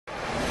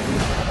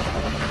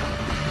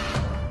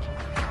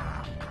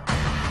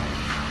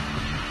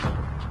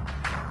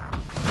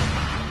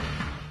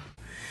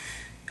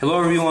Hello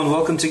everyone,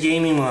 welcome to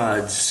Gaming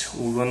Mods.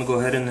 We're going to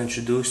go ahead and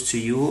introduce to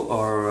you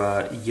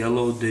our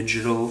yellow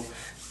digital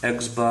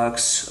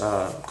Xbox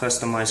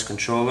customized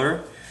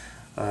controller.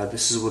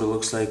 This is what it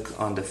looks like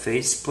on the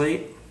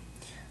faceplate.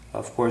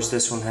 Of course,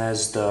 this one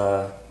has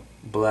the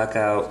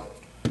blackout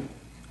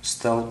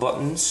stealth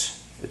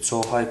buttons. It's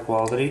all high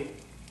quality.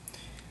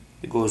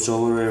 It goes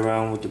all the way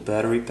around with the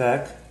battery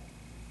pack,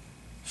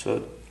 so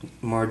it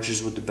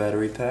merges with the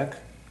battery pack.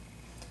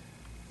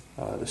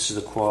 This is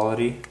the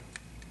quality.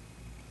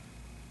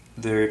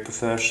 Very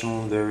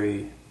professional,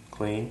 very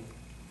clean.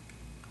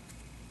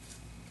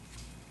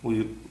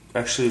 We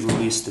actually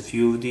released a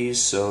few of these,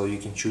 so you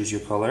can choose your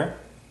color.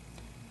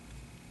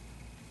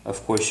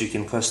 Of course, you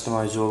can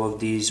customize all of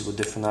these with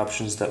different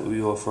options that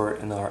we offer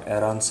in our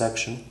add-on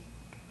section.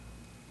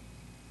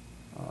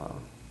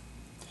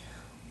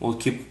 We'll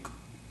keep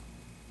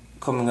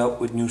coming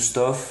up with new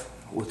stuff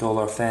with all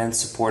our fans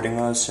supporting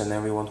us and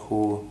everyone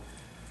who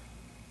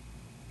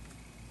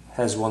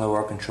has one of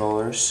our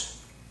controllers.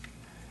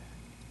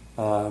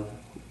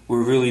 We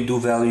really do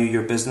value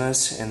your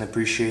business and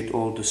appreciate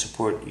all the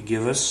support you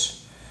give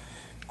us,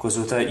 because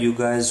without you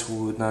guys we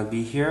would not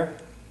be here.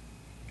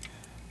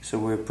 So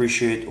we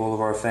appreciate all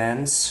of our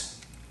fans,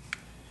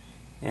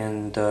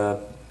 and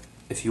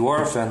if you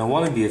are a fan or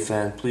want to be a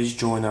fan, please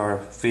join our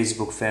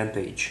Facebook fan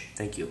page.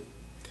 Thank you.